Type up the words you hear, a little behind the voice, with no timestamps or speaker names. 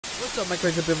What's up, my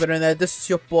crazy people internet? This is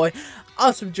your boy,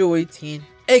 Awesome Joe 18,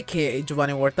 aka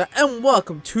Giovanni Huerta, and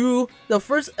welcome to the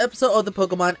first episode of the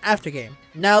Pokemon AfterGame.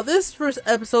 Now, this first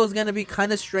episode is gonna be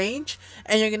kind of strange,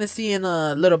 and you're gonna see in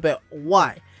a little bit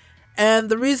why. And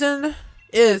the reason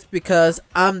is because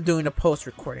I'm doing a post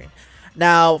recording.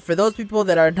 Now, for those people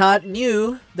that are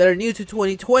new to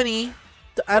 2020,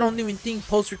 I don't even think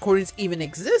post recordings even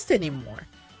exist anymore.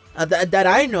 That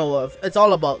I know of. It's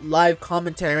all about live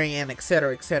commentary and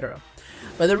etc, etc.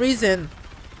 But the reason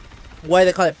why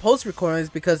they call it post recording is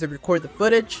because they record the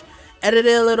footage, edit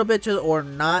it a little bit, or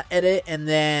not edit, and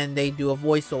then they do a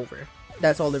voiceover.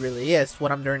 That's all it really is,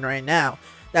 what I'm doing right now.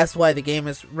 That's why the game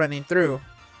is running through.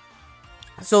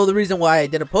 So the reason why I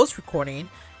did a post recording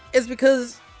is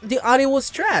because the audio was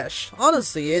trash.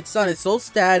 Honestly, it sounded so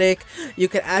static. You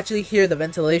could actually hear the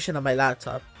ventilation of my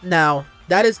laptop. Now,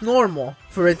 that is normal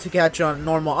for it to catch on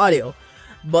normal audio,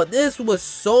 but this was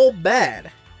so bad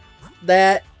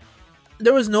that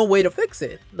there was no way to fix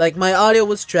it. Like, my audio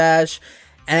was trash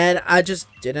and I just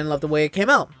didn't love the way it came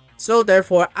out. So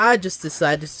therefore, I just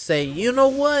decided to say, you know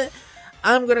what,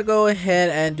 I'm gonna go ahead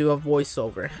and do a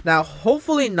voiceover. Now,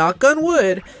 hopefully, knock on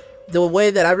wood, the way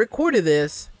that I recorded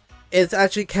this is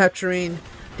actually capturing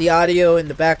the audio in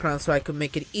the background, so I could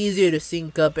make it easier to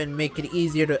sync up and make it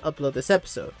easier to upload this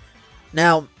episode.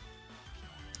 Now,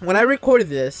 when I recorded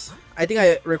this, I think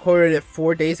I recorded it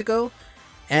 4 days ago,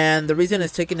 and the reason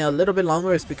it's taking a little bit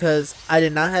longer is because I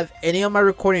did not have any of my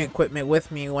recording equipment with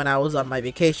me when I was on my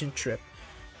vacation trip.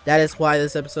 That is why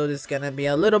this episode is gonna be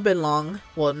a little bit long.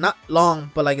 Well, not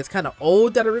long, but like it's kind of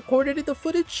old that I recorded the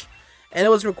footage, and it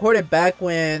was recorded back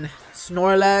when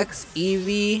Snorlax,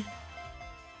 Eevee,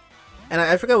 and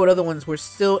I forgot what other ones were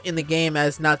still in the game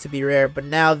as not to be rare, but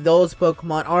now those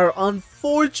Pokemon are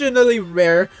unfortunately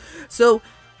rare. So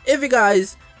if you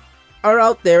guys are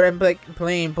out there and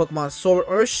playing Pokemon Sword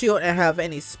or Shield and have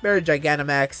any spare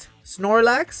Gigantamax,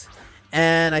 Snorlax,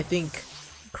 and I think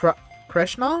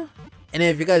Kreshna, and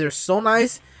if you guys are so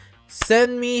nice,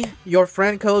 send me your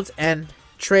friend codes and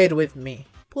trade with me,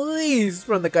 please,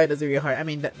 from the kindness of your heart.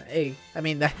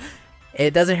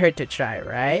 It doesn't hurt to try,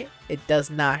 right? It does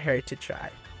not hurt to try.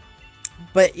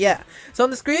 But yeah, so on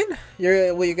the screen, what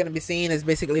you're going to be seeing is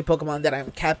basically Pokemon that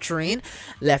I'm capturing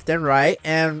left and right.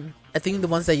 And I think the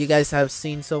ones that you guys have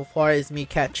seen so far is me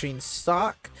capturing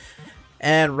Sock.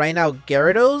 And right now,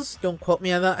 Gyarados. Don't quote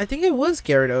me on that. I think it was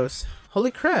Gyarados.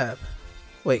 Holy crap.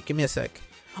 Wait, give me a sec.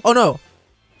 Oh no.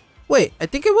 Wait, I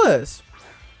think it was.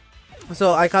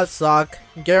 So I caught Sock,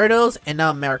 Gyarados, and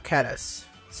now Maractus.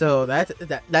 So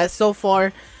that's so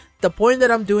far. The point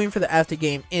that I'm doing for the after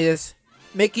game is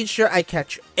making sure I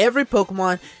catch every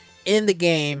Pokemon in the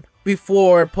game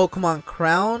before Pokemon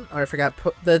Crown, or I forgot,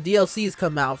 the DLCs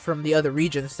come out from the other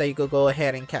regions that you could go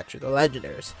ahead and capture the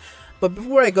legendaries. But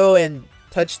before I go and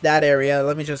touch that area,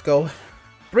 let me just go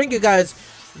bring you guys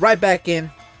right back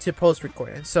in to post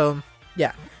recording. So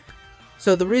yeah.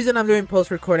 So the reason I'm doing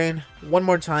post recording one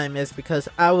more time is because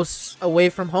I was away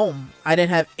from home. I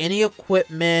didn't have any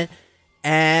equipment,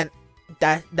 and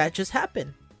that just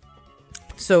happened.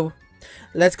 So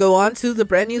let's go on to the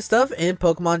brand new stuff in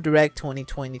Pokemon Direct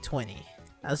 2020.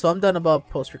 So I'm done about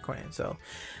post recording. So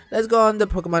let's go on to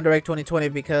Pokemon Direct 2020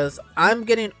 because I'm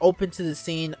getting open to the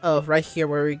scene of right here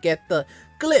where we get the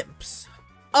glimpse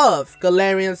of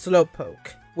Galarian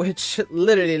Slowpoke, which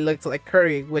literally looks like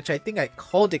Curry, which I think I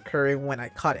called it Curry when I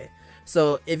caught it.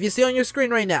 So if you see on your screen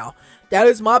right now, that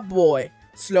is my boy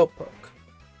Slowpoke.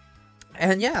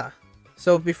 And yeah,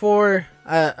 so before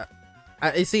I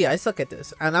suck at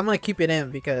this, and I'm gonna keep it in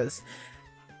because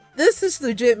this is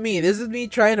legit me. This is me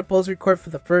trying to post record for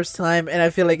the first time, and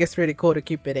I feel like it's pretty cool to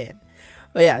keep it in.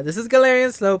 But yeah, this is Galarian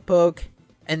Slowpoke,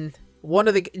 and one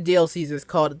of the DLCs is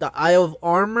called the Isle of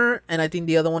Armor, and I think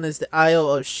the other one is the Isle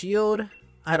of Shield.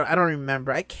 I don't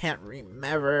remember. I can't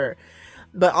remember.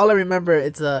 But all I remember,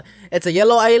 it's a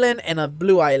yellow island and a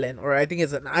blue island, or I think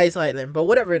it's an ice island, but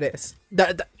whatever it is.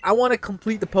 I want to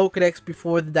complete the Pokédex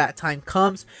before that time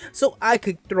comes, so I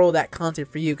could throw that content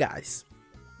for you guys.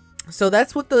 So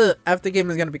that's what the after game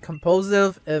is going to be composed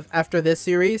of after this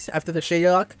series, after the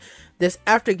Shaylock. This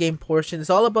after game portion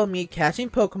is all about me catching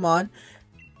Pokemon,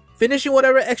 finishing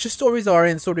whatever extra stories are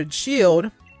in Sword and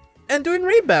Shield, and doing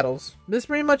raid battles. That's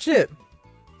pretty much it.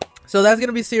 So that's going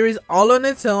to be a series all on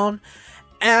its own.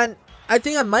 And I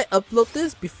think I might upload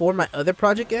this before my other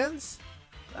project ends.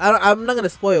 I'm not going to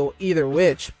spoil either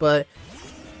which, but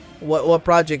what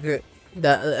project,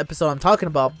 the episode I'm talking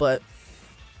about, but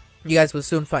you guys will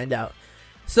soon find out.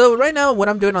 So right now what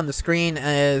I'm doing on the screen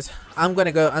is I'm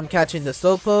catching the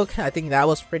Slowpoke. I think that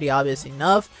was pretty obvious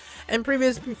enough. And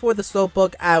before the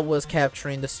Slowpoke, I was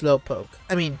capturing the Slowpoke.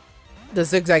 I mean, the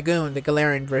Zigzagoon, the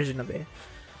Galarian version of it.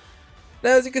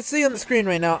 Now, as you can see on the screen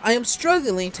right now, I am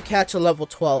struggling to catch a level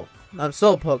 12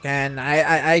 Slowpoke, and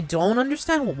I don't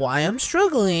understand why I'm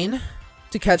struggling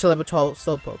to catch a level 12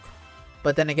 Slowpoke.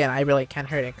 But then again, I really can't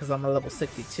hurt it because I'm a level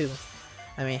 62.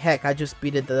 I mean, heck, I just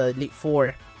beat the Elite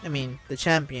Four. I mean, the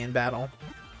champion battle.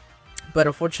 But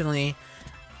unfortunately,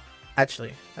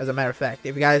 actually, as a matter of fact,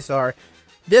 if you guys are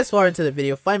this far into the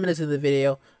video, 5 minutes into the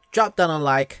video, drop down a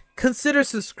like, consider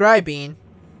subscribing,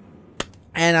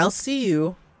 and I'll see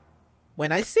you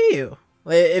when I see you.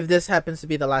 If this happens to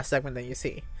be the last segment that you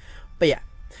see. But yeah,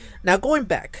 now going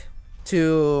back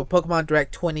to Pokemon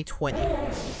Direct 2020.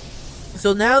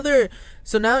 So now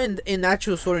in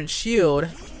actual Sword and Shield,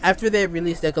 after they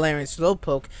released the Galarian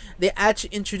Slowpoke, they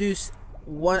actually introduced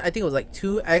I think it was like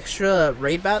 2 extra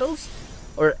raid battles,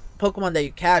 or Pokemon that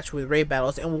you catch with raid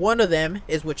battles, and one of them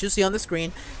is what you see on the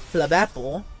screen,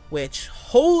 Flabapple, which,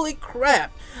 holy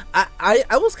crap, I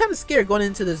was kind of scared going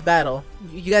into this battle.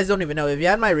 You guys don't even know. If you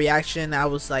had my reaction, I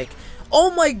was like, oh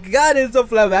my god, it's a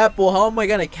Flabapple, how am I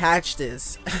gonna catch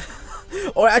this?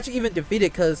 Or actually even defeat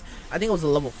it, because I think it was a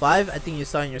level 5, I think you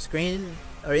saw on your screen,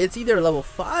 or it's either a level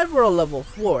 5 or a level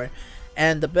 4,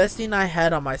 and the best thing I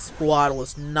had on my squad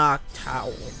was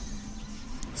Noctowl.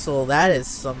 So that is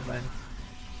something.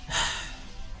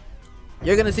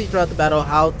 You're gonna see throughout the battle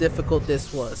how difficult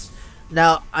this was.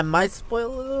 Now, I might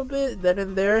spoil a little bit then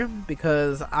and there,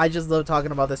 because I just love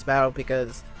talking about this battle,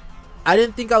 because I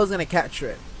didn't think I was gonna capture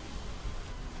it.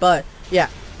 But yeah,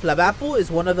 Flabapple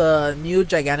is one of the new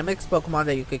Gigantamax Pokemon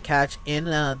that you could catch in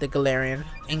the Galarian,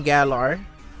 in Galar.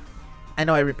 I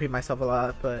know I repeat myself a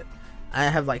lot, but I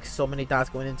have like so many thoughts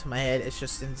going into my head, it's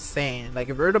just insane. Like,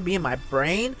 if it were to be in my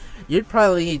brain, you'd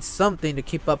probably need something to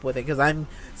keep up with it, because I'm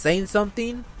saying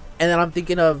something and then I'm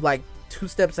thinking of like 2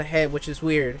 steps ahead, which is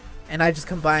weird. And I just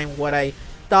combine what I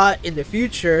thought in the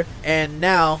future and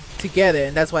now together,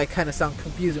 and that's why I kind of sound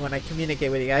confusing when I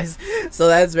communicate with you guys. So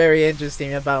that's very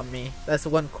interesting about me. That's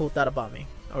one cool thought about me,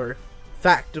 or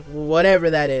fact, whatever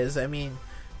that is. I mean,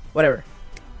 whatever.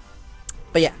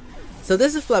 But yeah, so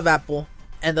this is Flabapple,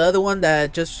 and the other one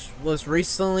that just was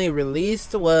recently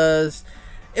released was,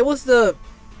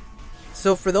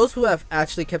 so for those who have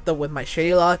actually kept up with my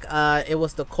Shady Lock, it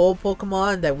was the cold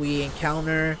Pokemon that we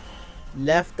encounter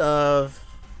left of,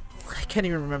 I can't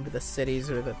even remember the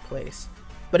cities or the place,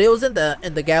 but it was in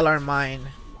the Galar mine.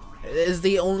 It is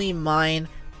the only mine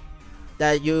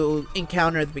that you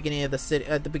encounter at the beginning of the city,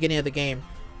 at the beginning of the game,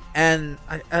 and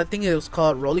I think it was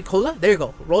called Rollicola. There you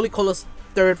go, Rollicola's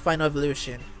 3rd final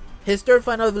evolution. His 3rd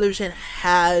final evolution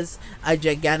has a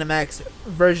Gigantamax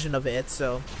version of it.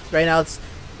 So right now, it's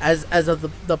as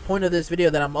of the point of this video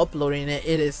that I'm uploading it,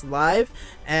 it is live.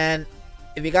 And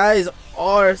if you guys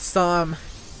are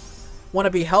want to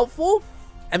be helpful,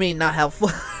 I mean, not helpful.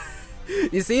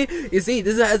 you see,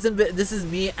 this is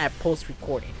me at post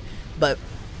recording. But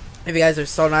if you guys are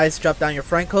so nice, drop down your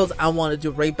friend codes. I want to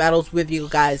do raid battles with you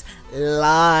guys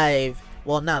live.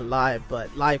 Well, not live,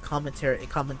 but live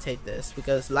commentate this,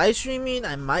 because live streaming,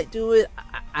 I might do it.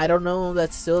 I don't know,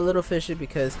 that's still a little fishy,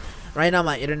 because right now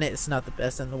my internet is not the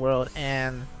best in the world,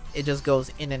 and it just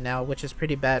goes in and out, which is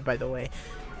pretty bad, by the way.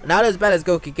 Not as bad as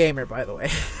Gokey Gamer, by the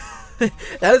way.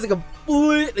 That is a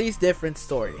completely different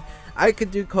story. I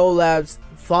could do collabs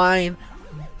fine,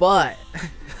 but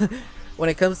when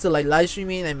it comes to like live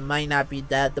streaming, it might not be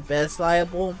that the best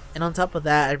liable. And on top of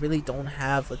that, I really don't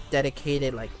have a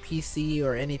dedicated like PC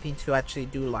or anything to actually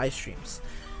do live streams.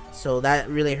 So that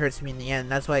really hurts me in the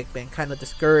end. That's why I've been kind of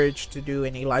discouraged to do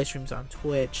any live streams on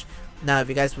Twitch. Now, if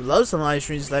you guys would love some live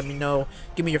streams, let me know.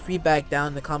 Give me your feedback down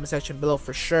in the comment section below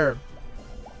for sure.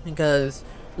 Because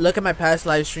look at my past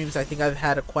live streams, I think I've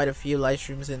had quite a few live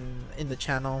streams in the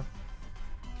channel.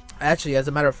 Actually, as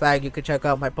a matter of fact, you could check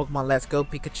out my Pokemon Let's Go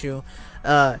Pikachu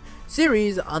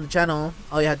series on the channel.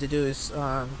 All you have to do is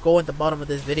go at the bottom of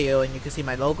this video and you can see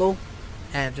my logo,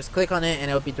 and just click on it and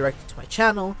it will be directed to my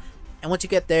channel. And once you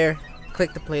get there,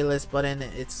 click the playlist button.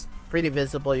 It's pretty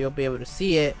visible, you'll be able to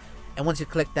see it. And once you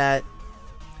click that,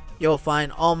 you'll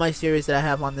find all my series that I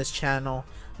have on this channel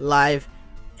live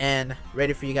and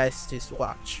ready for you guys to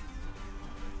watch.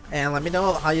 And let me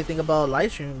know how you think about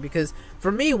live streaming, because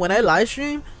for me, when I live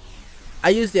stream, I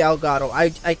use the Elgato.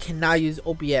 I cannot use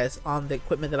OBS on the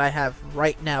equipment that I have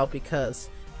right now, because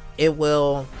it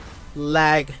will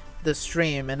lag the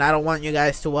stream, and I don't want you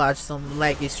guys to watch some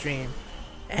laggy stream.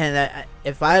 And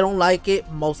if I don't like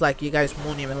it, most likely you guys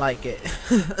won't even like it.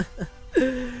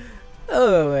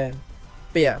 Oh man.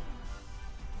 But yeah.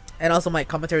 And also my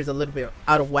commentary is a little bit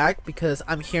out of whack, because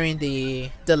I'm hearing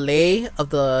the delay of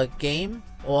the game.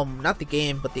 Well, not the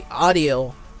game, but the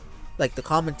audio like the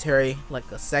commentary,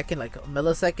 like a second, like a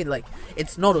millisecond, like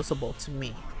it's noticeable to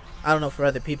me. I don't know for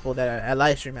other people that are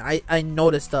live streaming. I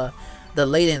noticed the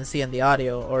latency in the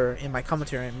audio, or in my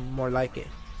commentary, more like it.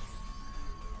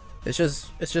 It's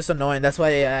just annoying. That's why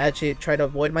I actually try to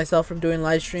avoid myself from doing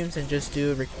live streams and just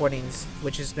do recordings,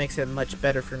 which just makes it much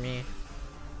better for me,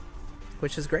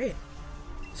 which is great.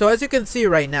 So as you can see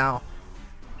right now,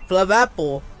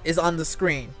 Flabapple is on the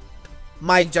screen.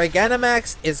 My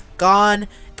Gigantamax is gone,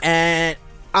 and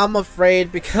I'm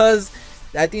afraid because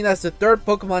I think that's the third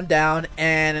Pokemon down,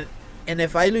 and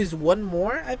if I lose one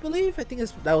more, I think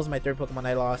that was my third Pokemon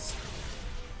I lost.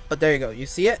 But there you go. You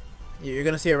see it? You're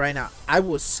gonna see it right now. I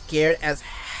was scared as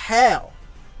hell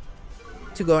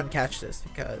to go and catch this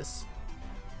because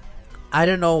I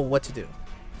don't know what to do.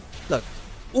 Look.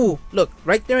 Ooh, look.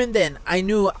 Right there and then, I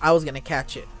knew I was gonna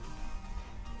catch it.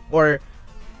 Or,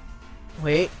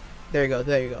 wait. There you go.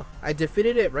 There you go. I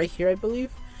defeated it right here, I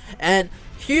believe. And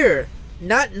here,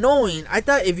 not knowing, I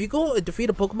thought if you go and defeat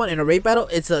a Pokemon in a raid battle,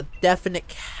 it's a definite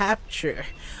capture.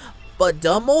 But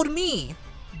dumb old me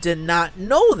did not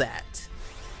know that.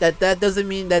 That doesn't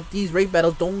mean that these raid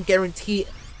battles don't guarantee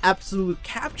absolute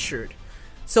captured.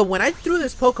 So when I threw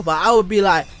this Pokeball, I would be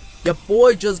like, your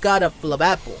boy just got a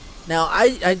Flabapple. Now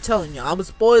I'm telling you, I'm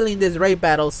spoiling this raid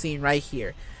battle scene right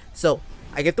here. So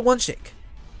I get the one shake.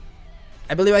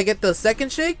 I believe I get the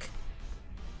second shake.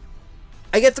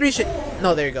 I get 3 shakes.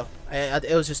 No, there you go.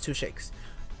 It was just 2 shakes.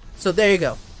 So there you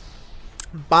go.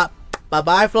 Bye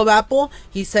bye Flabapple.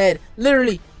 He said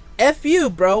literally, F you,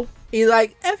 bro. He's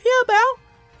like, F you, bro.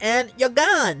 And you're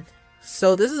gone.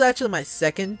 So this is actually my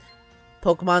second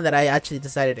Pokemon that I actually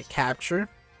decided to capture.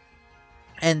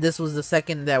 And this was the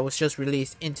second that was just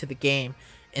released into the game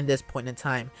in this point in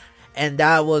time. And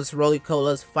that was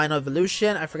Rollicola's final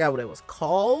evolution. I forgot what it was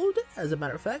called, as a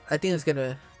matter of fact. I think it's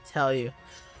gonna tell you.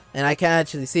 And I can't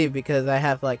actually see it because I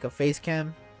have like a face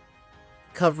cam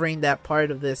covering that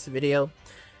part of this video.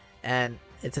 And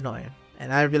it's annoying.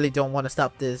 And I really don't want to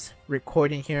stop this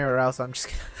recording here, or else I'm just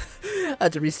gonna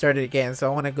have to restart it again. So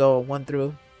I want to go one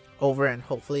through over, and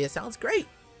hopefully it sounds great.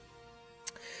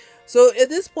 So at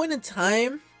this point in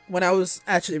time, when I was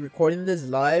actually recording this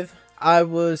live, I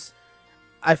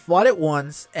fought it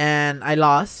once and I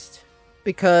lost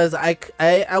because I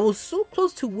was so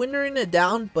close to wintering it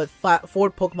down, but 4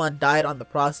 Pokemon died on the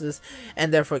process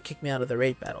and therefore kicked me out of the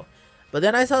raid battle. But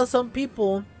then I saw some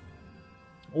people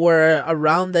were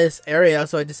around this area,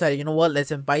 so I decided, you know what,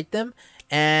 let's invite them.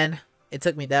 And it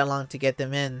took me that long to get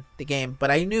them in the game,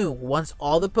 but I knew once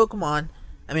all the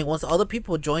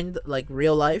people joined, like in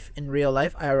real life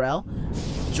IRL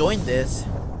joined this,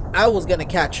 I was gonna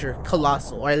capture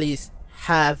Colossal, or at least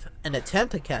have an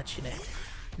attempt at catching it.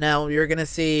 Now you're not gonna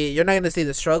see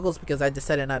the struggles because I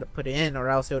decided not to put it in, or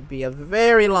else it would be a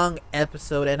very long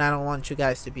episode and I don't want you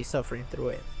guys to be suffering through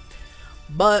it.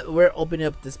 But we're opening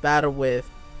up this battle with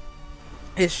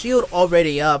his shield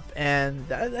already up, and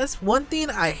that's one thing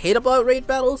I hate about raid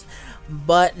battles.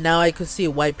 But now I could see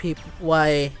why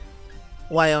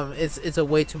it's a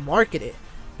way to market it,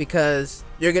 because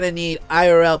you're gonna need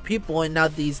IRL people and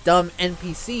not these dumb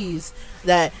NPCs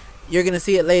that you're gonna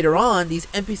see it later on. These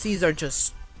NPCs are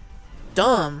just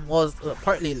dumb. Well,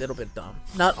 partly a little bit dumb.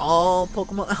 Not all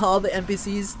Pokemon, all the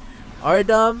NPCs are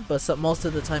dumb, but most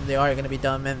of the time they are gonna be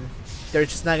dumb, and they're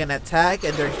just not gonna attack,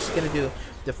 and they're just gonna do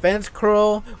defense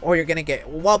curl, or you're gonna get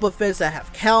Wobbuffets that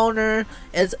have counter.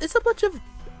 It's a bunch of,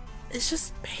 it's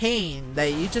just pain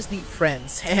that you just need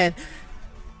friends. And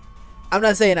I'm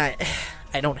not saying I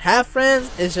don't have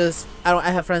friends, it's just I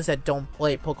have friends that don't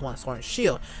play Pokemon Sword and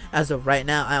Shield. As of right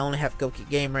now, I only have Gokey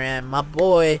Gamer, and my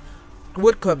boy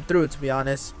would come through, to be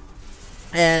honest.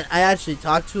 And I actually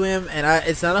talked to him, and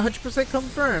it's not 100%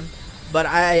 confirmed, but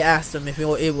I asked him if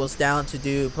it was down to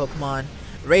do Pokemon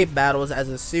raid battles as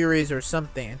a series or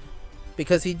something,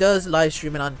 because he does live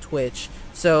streaming on Twitch.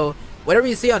 So whatever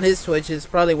you see on his Twitch is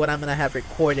probably what I'm gonna have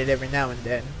recorded every now and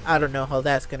then. I don't know how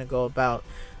that's gonna go about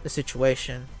the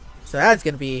situation, so that's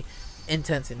gonna be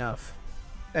intense enough.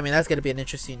 I mean, that's gonna be an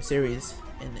interesting series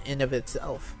in of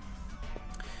itself.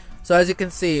 So as you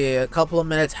can see, a couple of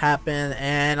minutes happen,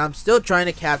 and I'm still trying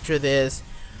to capture this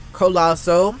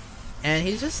Colossal, and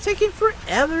he's just taking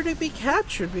forever to be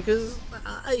captured because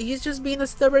he's just being a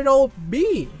stubborn old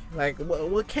bee. Like,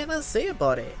 what can I say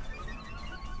about it?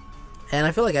 And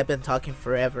I feel like I've been talking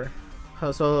forever.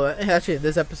 So actually,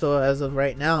 this episode, as of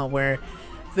right now, we're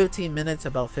 15 minutes,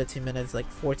 like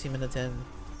 14 minutes and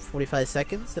 45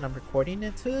 seconds that I'm recording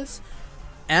into this.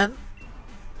 And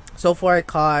so far I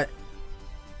caught,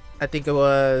 I think it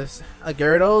was a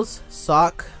Gyarados,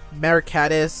 Sock,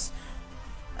 Maricatus,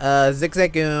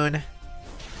 Zigzagoon,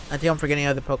 I think I'm forgetting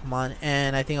other Pokemon,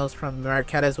 and I think it was from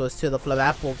Marquez was to the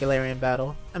Flabapple Galarian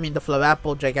battle. I mean the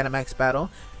Flabapple Gigantamax battle,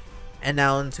 and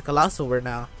now into Colossal we're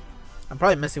now. I'm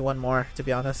probably missing one more, to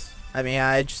be honest. I mean,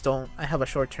 I just don't. I have a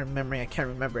short-term memory. I can't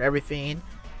remember everything,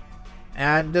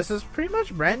 and this is pretty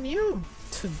much brand new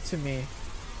to me.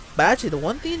 But actually, the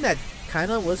one thing that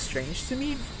kind of was strange to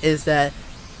me is that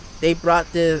they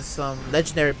brought this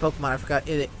legendary Pokemon. I forgot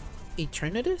it.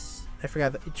 Eternatus? I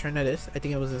forgot the Eternatus. I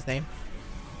think it was his name.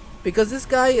 Because this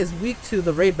guy is weak to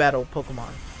the raid battle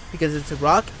Pokemon. Because it's a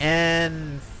rock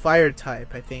and fire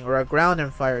type, I think, or a ground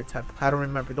and fire type. I don't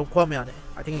remember. Don't quote me on it.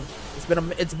 I think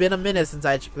it's been a minute since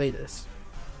I actually played this.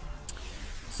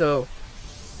 So,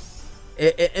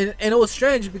 and it was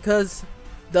strange because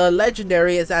the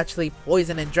legendary is actually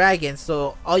poison and dragon.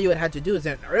 So all you would have to do is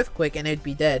an earthquake and it'd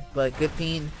be dead. But good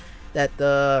thing that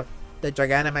the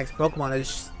Gigantamax Pokemon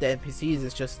is the NPCs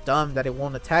is just dumb that it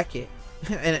won't attack it.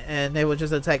 and they will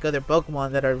just attack other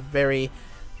Pokemon that are very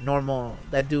normal,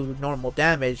 that do normal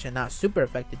damage and not super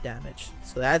effective damage.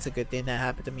 So that's a good thing that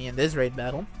happened to me in this raid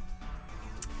battle.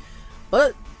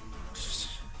 But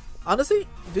honestly,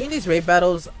 doing these raid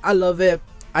battles, I love it,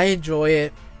 I enjoy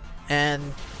it,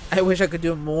 and I wish I could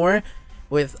do more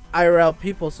with IRL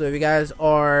people. So if you guys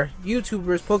are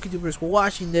YouTubers, PokeTubers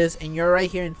watching this and you're right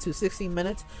here into 16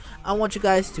 minutes, I want you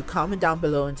guys to comment down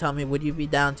below and tell me, would you be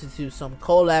down to do some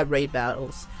collab raid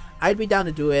battles? I'd be down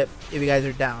to do it if you guys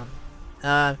are down.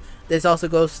 This also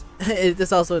goes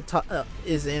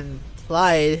is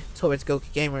implied towards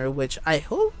Gokey Gamer, which I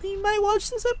hope he might watch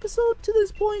this episode to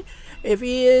this point. If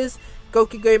he is,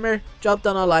 Gokey Gamer, drop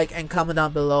down a like and comment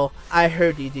down below. I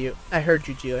heard you,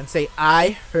 Gio, and say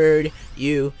I heard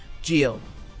you, Gio,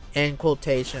 in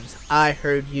quotations. I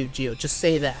heard you, Gio. Just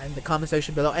say that in the comment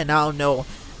section below, and I'll know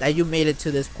that you made it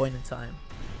to this point in time.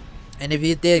 And if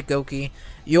you did, Gokey,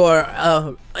 you are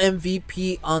a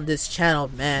MVP on this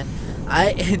channel, man.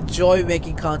 I enjoy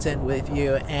making content with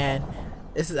you, and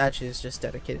this is actually just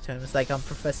dedicated to him. It's like I'm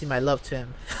professing my love to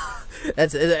him.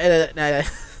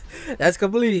 That's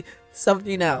completely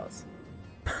something else.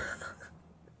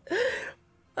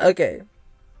 Okay,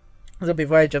 so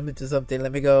before I jump into something,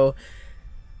 let me go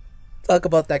talk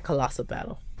about that Colossal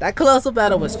battle. That Colossal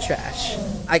battle was trash.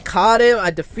 I caught him,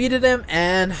 I defeated him,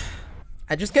 and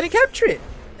I just couldn't capture it.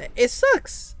 It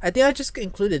sucks. I think I just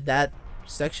included that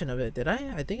section of it. Did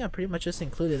I? I think I pretty much just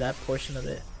included that portion of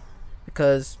it,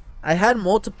 because I had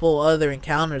multiple other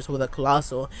encounters with a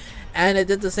Colossal, and it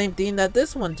did the same thing that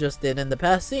this one just did in the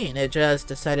past scene. It just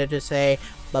decided to say,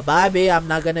 bye-bye, babe, I'm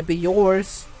not gonna be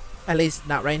yours. At least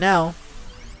not right now.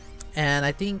 And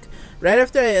I think right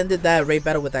after I ended that raid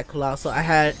battle with that Colossal, I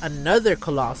had another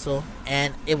Colossal,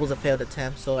 and it was a failed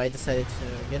attempt. So I decided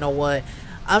to, you know what,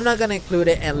 I'm not gonna include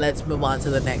it, and let's move on to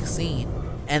the next scene.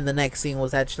 And the next scene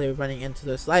was actually running into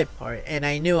this light part, and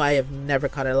I knew I have never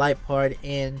caught a light part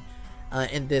in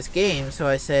this game, so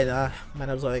I said might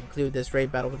as well include this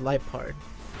raid battle with light part.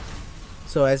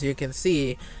 So as you can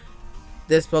see,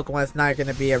 this Pokemon is not going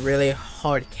to be a really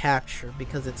hard capture,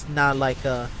 because it's not like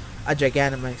a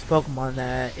Gigantamax Pokemon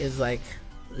that is like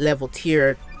level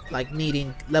tier, like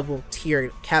needing level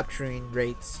tier capturing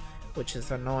rates, which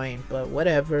is annoying, but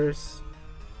whatever's.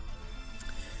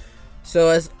 So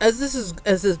as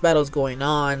this battle's going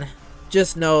on,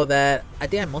 just know that I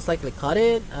think I most likely caught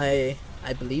it.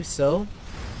 I believe so.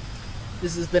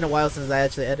 This has been a while since I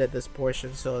actually edited this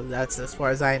portion, so that's as far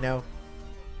as I know.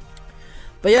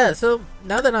 But yeah, so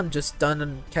now that I'm just done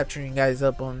and capturing you guys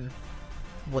up on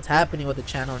what's happening with the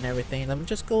channel and everything, let me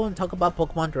just go and talk about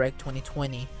Pokemon Direct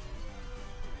 2020.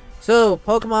 So,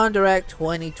 Pokemon Direct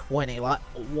 2020.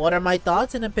 What are my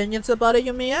thoughts and opinions about it,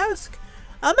 you may ask?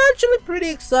 I'm actually pretty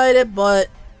excited, but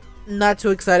not too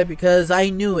excited because I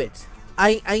knew it.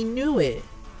 I knew it.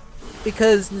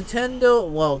 Because Nintendo,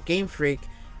 well, GameFreak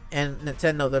and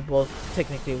Nintendo, they're both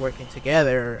technically working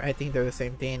together. I think they're the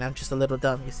same thing. I'm just a little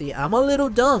dumb. You see, I'm a little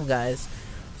dumb, guys.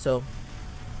 So,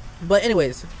 but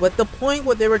anyways, but the point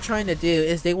what they were trying to do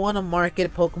is they want to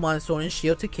market Pokemon Sword and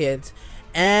Shield to kids,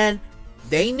 and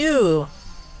they knew,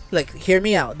 like, hear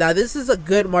me out. Now, this is a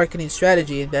good marketing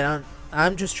strategy that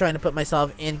I'm just trying to put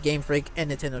myself in GameFreak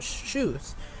and Nintendo's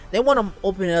shoes. They want to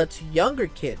open it up to younger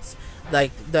kids,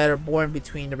 like that are born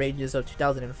between the ranges of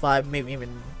 2005, maybe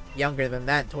even younger than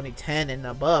that, 2010 and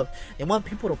above. They want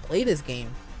people to play this game.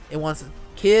 It wants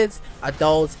kids,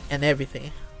 adults, and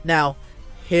everything. Now,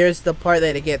 here's the part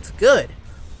that it gets good.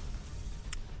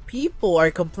 People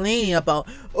are complaining about,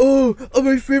 oh,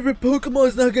 my favorite Pokemon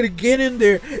is not gonna get in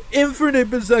there.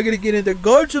 Infernape is not gonna get in there.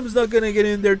 Garchom's not gonna get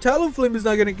in there. Talonflame is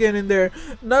not gonna get in there.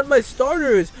 Not my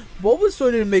starters.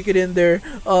 Bulbasaur didn't make it in there.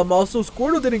 Also,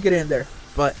 Squirtle didn't get in there.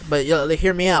 But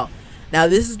hear me out. Now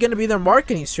this is gonna be their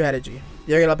marketing strategy.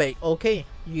 They're gonna be, okay,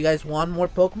 you guys want more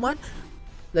Pokemon?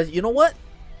 You know what?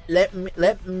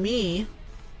 Let me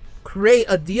create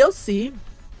a DLC.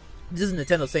 This is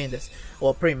Nintendo saying this.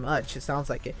 Well, pretty much. It sounds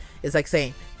like it. It's like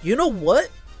saying, you know what?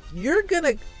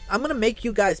 I'm gonna make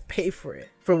you guys pay for it,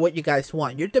 for what you guys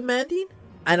want. You're demanding,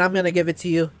 and I'm gonna give it to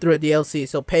you through a DLC.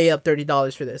 So pay up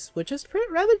 $30 for this, which is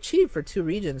rather cheap for 2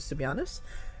 regions, to be honest.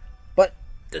 But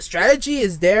the strategy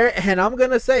is there, and I'm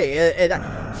gonna say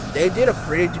they did a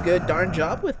pretty good darn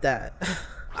job with that.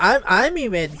 I'm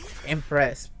even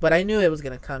impressed, but I knew it was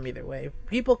gonna come either way.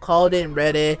 People called it in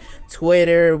Reddit,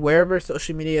 Twitter, wherever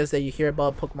social media is that you hear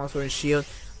about Pokemon Sword and Shield.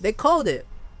 They called it.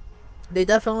 They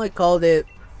definitely called it.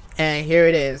 And here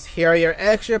it is. Here are your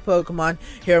extra Pokemon.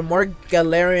 Here are more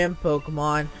Galarian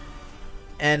Pokemon.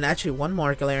 And actually one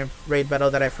more Galarian raid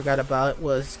battle that I forgot about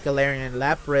was Galarian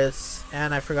Lapras.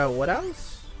 And I forgot what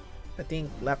else? I think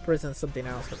Lapras and something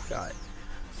else. I forgot.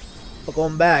 But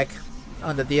going back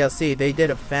on the DLC, they did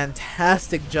a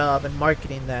fantastic job in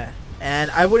marketing that. And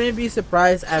I wouldn't be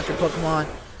surprised after Pokemon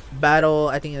Battle,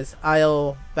 I think it's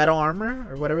Isle Battle Armor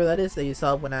or whatever that is that you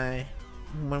saw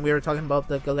when we were talking about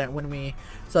when we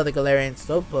saw the Galarian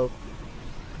Slowpoke.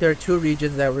 There are 2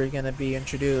 regions that were going to be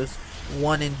introduced.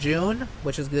 One in June,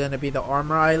 which is going to be the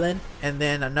Armor Island, and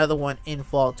then another one in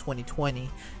fall 2020.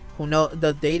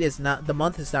 The date is not, the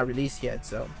month is not released yet,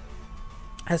 so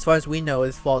as far as we know,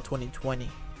 it's fall 2020.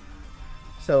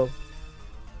 So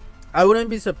I wouldn't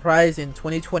be surprised in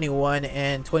 2021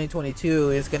 and 2022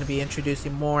 is going to be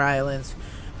introducing more islands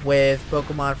with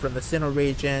Pokemon from the Sinnoh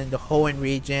region, the Hoenn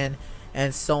region,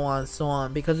 and so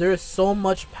on, because there is so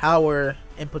much power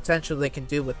and potential they can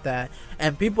do with that,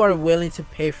 and people are willing to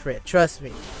pay for it. Trust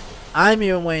me, I'm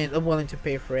even willing to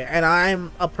pay for it, and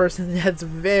I'm a person that's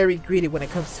very greedy when it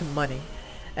comes to money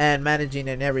and managing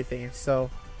and everything.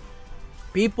 So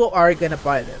people are gonna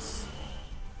buy this.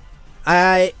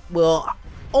 I will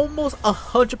almost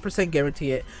 100%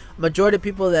 guarantee it. Majority of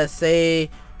people that say,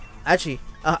 actually,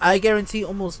 I guarantee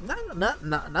almost not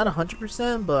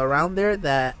 100%, but around there,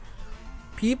 that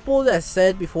people that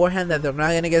said beforehand that they're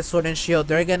not gonna get Sword and Shield,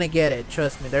 they're gonna get it.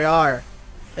 Trust me, they are.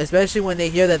 Especially when they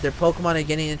hear that their Pokemon are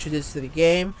getting introduced to the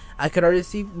game. I could already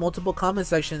see multiple comment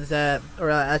sections that, or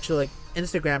actually like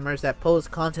Instagrammers that post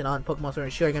content on Pokemon Sword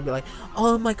and Shield are gonna be like,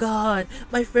 oh my god,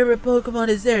 my favorite Pokemon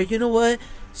is there. You know what?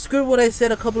 Screw what I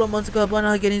said a couple of months ago about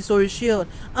not getting Sword and Shield.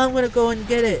 I'm gonna go and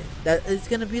get it. It's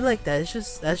gonna be like that.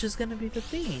 That's just gonna be the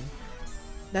thing.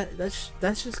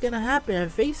 That's just gonna happen.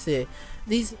 And face it,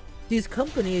 these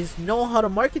companies know how to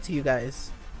market to you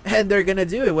guys, and they're gonna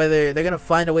do it. Whether they're gonna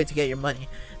find a way to get your money,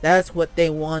 that's what they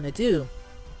want to do.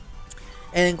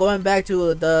 And going back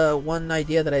to the one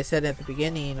idea that I said at the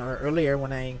beginning or earlier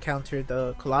when I encountered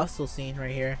the Colossal scene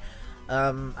right here,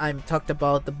 I talked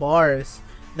about the bars.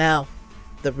 Now,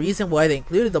 the reason why they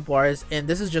included the bars, and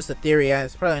this is just a theory, and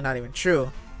it's probably not even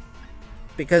true,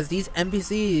 because these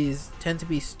NPCs tend to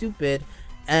be stupid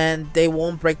and they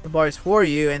won't break the bars for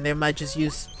you, and they might just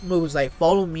use moves like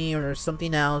follow me or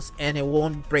something else, and it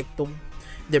won't break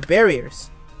their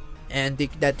barriers, and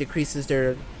that decreases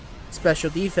their special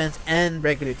defense and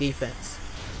regular defense.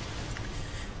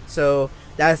 So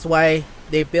that's why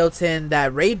they built in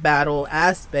that raid battle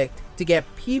aspect to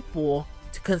get people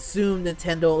to consume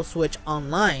Nintendo Switch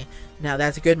Online. Now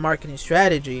that's a good marketing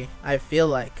strategy. I feel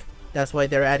like that's why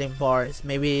they're adding bars.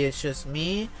 Maybe it's just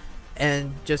me,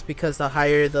 and just because the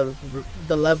higher the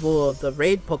level of the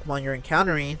raid Pokemon you're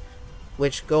encountering,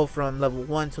 which go from level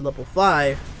 1 to level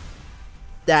 5,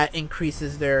 that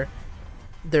increases their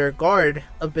guard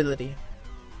ability.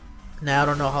 Now I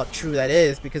don't know how true that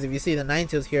is, because if you see the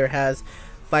Ninetales here has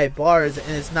 5 bars,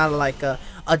 and it's not like a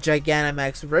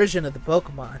Gigantamax version of the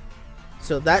Pokemon.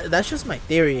 So that's just my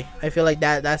theory. I feel like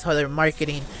that's how they're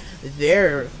marketing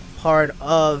their part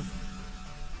of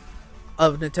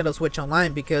Nintendo Switch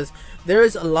Online, because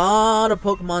there's a lot of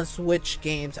Pokemon Switch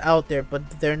games out there,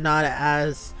 but they're not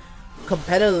as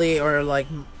competitively or like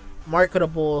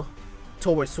marketable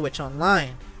towards Switch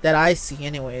Online that I see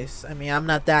anyways. I mean, I'm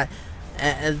not that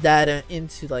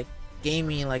into like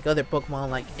gaming like other Pokemon,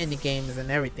 like indie games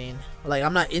and everything. Like,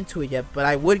 I'm not into it yet, but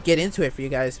I would get into it for you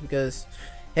guys, because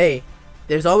hey,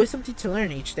 there's always something to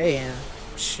learn each day. And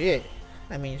shit,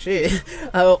 I mean, shit.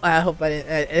 I hope I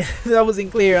didn't. That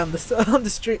wasn't clear on the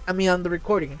stream. I mean, on the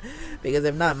recording, because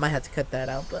if not, I might have to cut that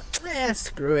out. But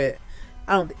screw it.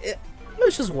 It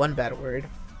was just one bad word,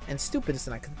 and stupid is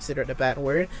not considered a bad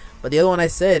word. But the other one I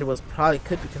said was probably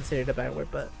could be considered a bad word.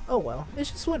 But oh well,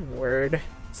 it's just one word.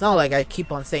 It's not like I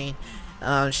keep on saying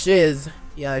shiz.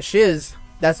 Yeah, shiz.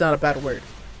 That's not a bad word.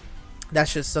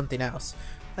 That's just something else.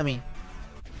 I mean,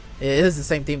 It is the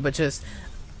same thing, but just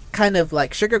kind of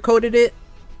like sugar-coated it.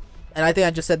 And I think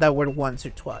I just said that word once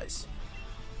or twice.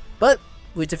 But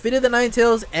we defeated the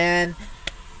Ninetales, and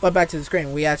but back to the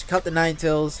screen. We actually caught the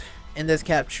Ninetales in this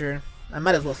capture. I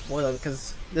might as well spoil it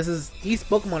because these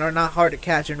Pokemon are not hard to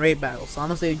catch in raid battles. So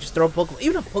honestly, you just throw a Pokemon.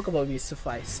 Even a Pokemon will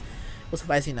suffice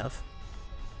enough.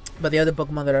 But the other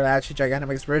Pokemon that are actually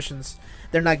Gigantamax versions,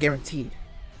 they're not guaranteed.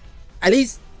 At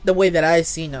least the way that I've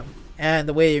seen them. And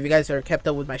the way, if you guys are kept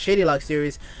up with my Shady Lock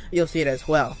series, you'll see it as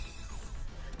well.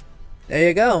 There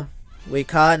you go. We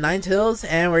caught Ninetales,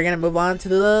 and we're going to move on to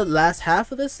the last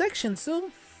half of this section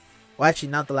soon. Well, actually,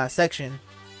 not the last section.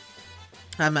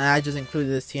 I just included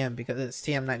this TM because it's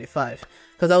TM95.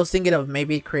 Because I was thinking of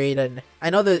maybe creating...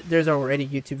 I know that there's already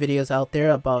YouTube videos out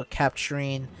there about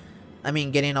capturing...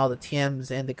 getting all the TMs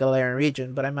in the Galarian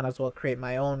region, but I might as well create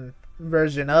my own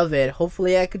version of it.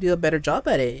 Hopefully I could do a better job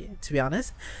at it, to be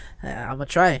honest. I'm gonna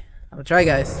try.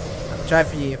 Guys. I'm gonna try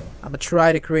for you. I'm gonna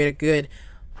try to create a good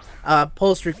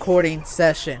post-recording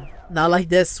session. Not like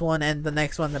this one and the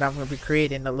next one that I'm gonna be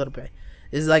creating in a little bit.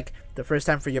 This is like the first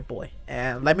time for your boy.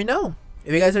 And let me know.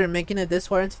 If you guys are making it this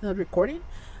far into the recording,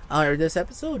 or this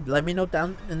episode, let me know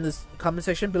down in this comment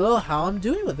section below how I'm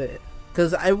doing with it.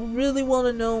 Because I really want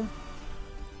to know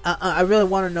I really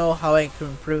want to know how I can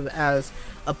improve as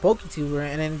a PokeTuber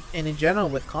and in general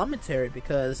with commentary,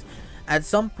 because at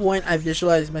some point I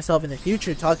visualize myself in the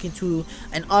future talking to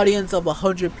an audience of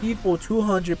 100 people,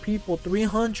 200 people,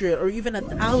 300, or even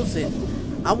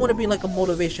 1,000. I want to be like a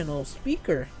motivational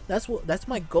speaker. That's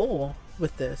my goal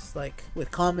with this, like with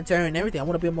commentary and everything. I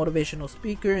want to be a motivational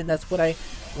speaker, and that's what I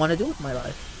want to do with my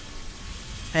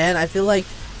life. And I feel like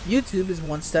YouTube is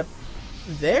one step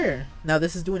there. Now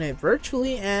this is doing it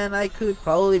virtually, and I could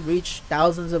probably reach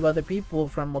thousands of other people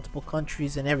from multiple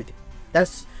countries and everything.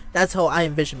 That's how I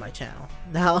envision my channel.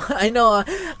 Now I know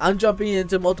I'm jumping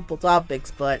into multiple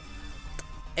topics, but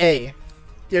hey,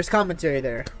 there's commentary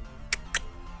there.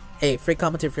 Hey, free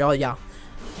commentary for all y'all,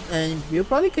 and you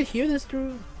probably could hear this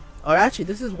through, or actually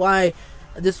this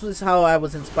was how I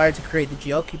was inspired to create the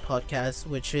Gokey podcast,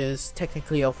 which is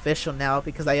technically official now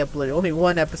because I uploaded only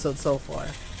one episode so far.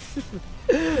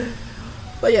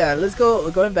 But yeah, let's go.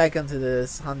 Going back onto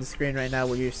this on the screen right now,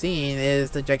 what you're seeing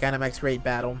is the Gigantamax raid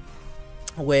battle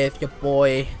with your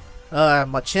boy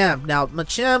Machamp. Now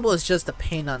Machamp was just a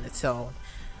pain on its own.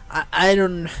 I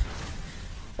don't.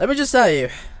 Let me just tell you,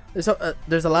 there's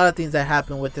a lot of things that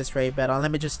happen with this raid battle. Let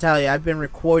me just tell you, I've been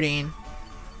recording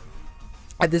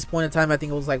at this point in time. I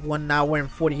think it was like 1 hour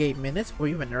and 48 minutes, or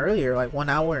even earlier, like 1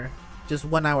 hour, just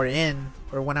 1 hour in,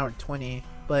 or 1 hour and 20.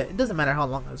 But it doesn't matter how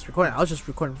long I was recording. I was just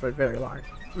recording for a very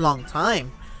long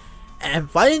time.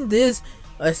 And fighting this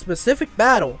specific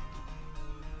battle,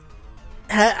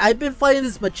 I've been fighting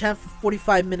this Machamp for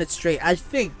 45 minutes straight. I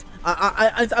think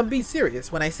I'm being serious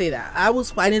when I say that. I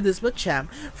was fighting this Machamp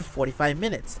for 45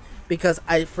 minutes because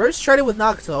I first tried it with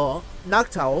Noctowl.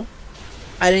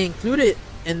 I didn't include it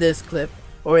in this clip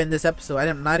or in this episode.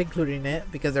 I'm not including it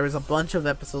because there was a bunch of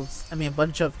episodes, a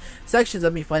bunch of sections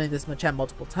of me fighting this Machamp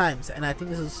multiple times, and I think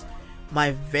this is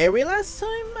my very last time,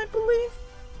 I believe.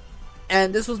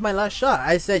 And this was my last shot.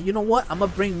 I said, you know what? I'm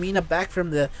gonna bring Mina back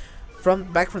from the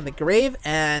grave,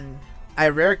 and I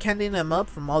rare candied him up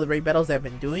from all the raid battles I've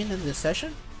been doing in this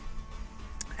session.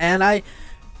 And I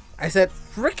said,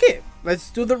 frick it,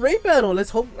 let's do the raid battle. Let's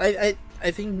hope. I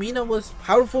think Mina was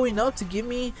powerful enough to give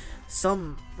me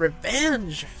some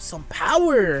revenge, some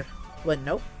power. But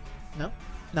nope, no,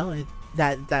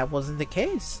 that wasn't the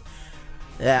case.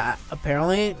 Yeah,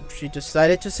 apparently she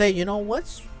decided to say, you know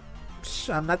what,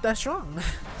 I'm not that strong.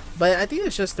 But I think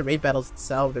it's just the raid battles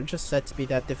itself. They're just set to be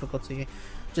that difficulty,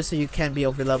 just so you can be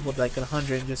over leveled like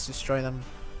 100 and just destroy them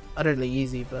utterly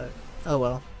easy. But oh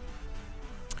well.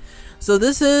 So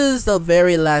this is the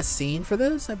very last scene for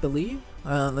this, I believe.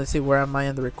 Let's see, where am I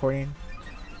in the recording?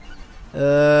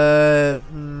 I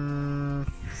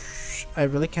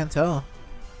really can't tell.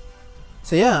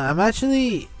 So yeah, I'm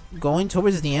actually going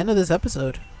towards the end of this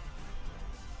episode.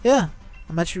 Yeah,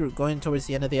 I'm actually going towards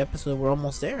the end of the episode. We're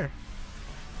almost there.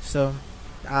 So,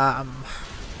 I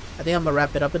think I'm gonna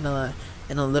wrap it up in a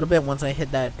little bit once I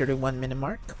hit that 31-minute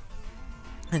mark,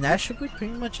 and that should be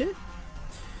pretty much it.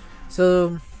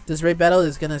 So this raid battle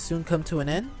is gonna soon come to an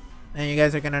end, and you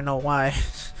guys are gonna know why.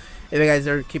 If you guys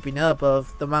are keeping up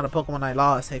of the amount of Pokemon I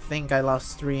lost, I think I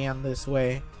lost 3 on this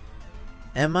way.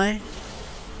 Am I?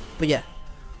 But yeah,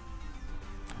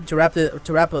 to wrap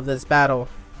up this battle,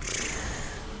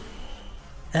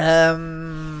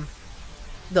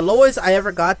 the lowest I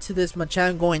ever got to this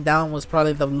Machamp going down was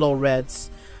probably the low reds.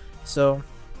 So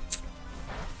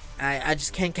I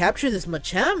just can't capture this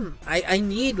Machamp. I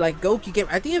need like Gokey Gamer.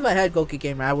 I think if I had Gokey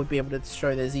Gamer, I would be able to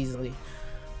destroy this easily.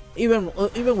 Even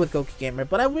with Gokey Gamer,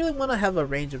 but I really want to have a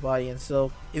range of audience.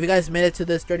 So if you guys made it to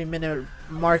this 30-minute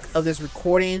mark of this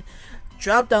recording,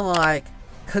 drop down a like,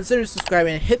 consider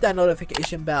subscribing, and hit that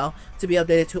notification bell to be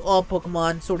updated to all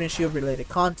Pokemon Sword and Shield related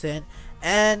content.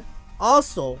 And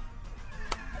also,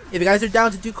 if you guys are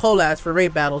down to do collabs for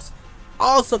raid battles,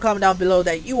 also comment down below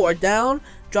that you are down.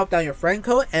 Drop down your friend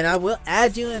code and I will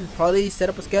add you and probably set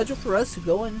up a schedule for us to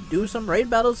go and do some raid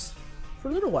battles for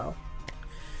a little while.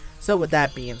 So with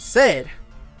that being said,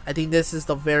 I think this is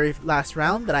the very last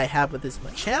round that I have with this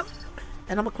Machamp,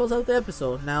 and I'm gonna close out the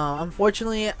episode. Now,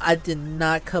 unfortunately, I did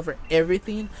not cover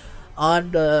everything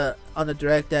on the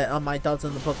direct on my thoughts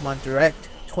on the Pokemon Direct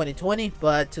 2020,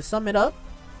 but to sum it up,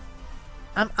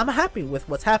 I'm happy with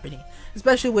what's happening,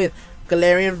 especially with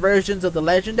Galarian versions of the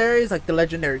legendaries, like the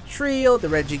legendary trio, the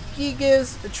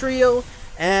Regigigas trio,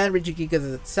 and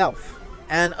Regigigas itself,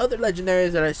 and other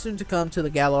legendaries that are soon to come to the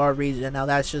Galar region. Now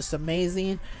that's just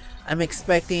amazing. I'm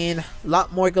expecting a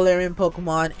lot more Galarian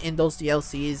Pokemon in those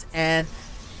DLCs. And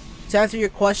to answer your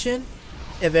question,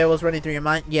 if it was running through your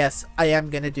mind, yes, I am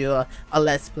gonna do a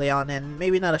let's play on it. And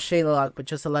maybe not a Shaylock, but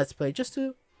just a let's play, just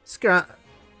to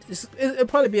it'll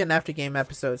probably be an after game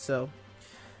episode. So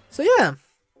yeah.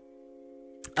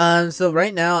 So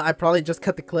right now I probably just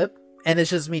cut the clip and it's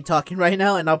just me talking right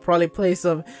now, and I'll probably play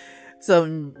some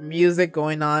music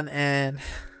going on, and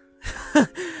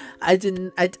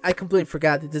I completely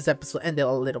forgot that this episode ended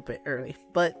a little bit early,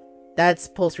 but that's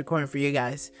post recording for you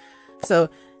guys. So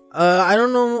I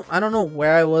don't know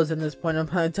where I was in this point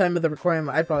of the time of the recording.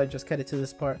 I probably just cut it to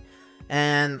this part,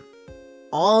 and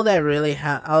all that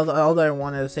I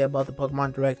wanted to say about the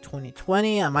Pokemon Direct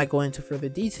 2020, I might go into further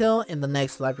detail in the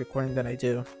next live recording that I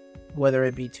do, whether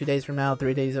it be 2 days from now,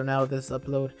 3 days from now, this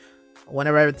upload,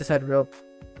 whenever I decide to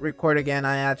record again.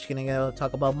 I actually gonna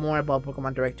talk about more about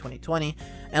Pokemon Direct 2020,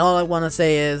 and all I want to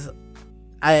say is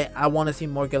I want to see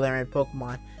more Galarian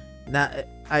Pokemon. Now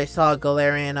I saw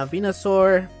Galarian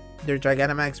Venusaur, their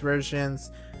Gigantamax versions,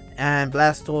 and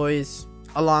Blastoise,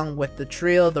 along with the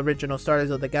trio, the original starters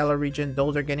of the Galar region.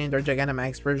 Those are getting their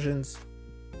Gigantamax versions.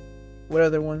 What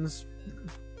other ones?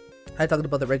 I talked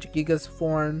about the Regigigas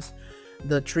forms,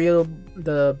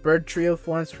 the bird trio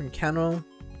forms from Kanto,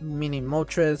 meaning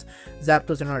Moltres,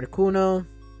 Zapdos, and Articuno.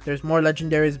 There's more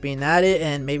legendaries being added,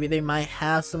 and maybe they might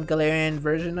have some Galarian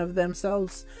version of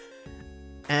themselves.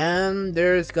 And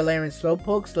there's Galarian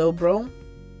Slowpoke, Slowbro,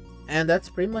 and that's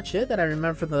pretty much it that I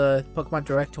remember from the Pokemon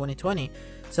Direct 2020.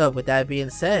 So with that being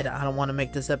said, I don't want to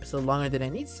make this episode longer than it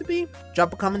needs to be.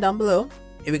 Drop a comment down below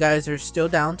if you guys are still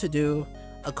down to do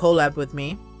a collab with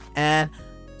me, and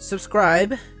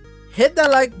subscribe, hit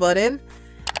that like button,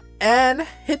 and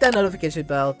hit that notification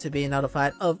bell to be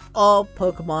notified of all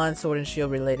Pokemon Sword and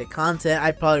Shield related content.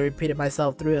 I probably repeated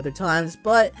myself 3 other times,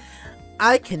 but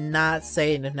I cannot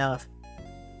say it enough.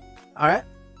 Alright,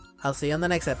 I'll see you on the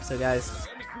next episode, guys.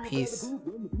 Peace.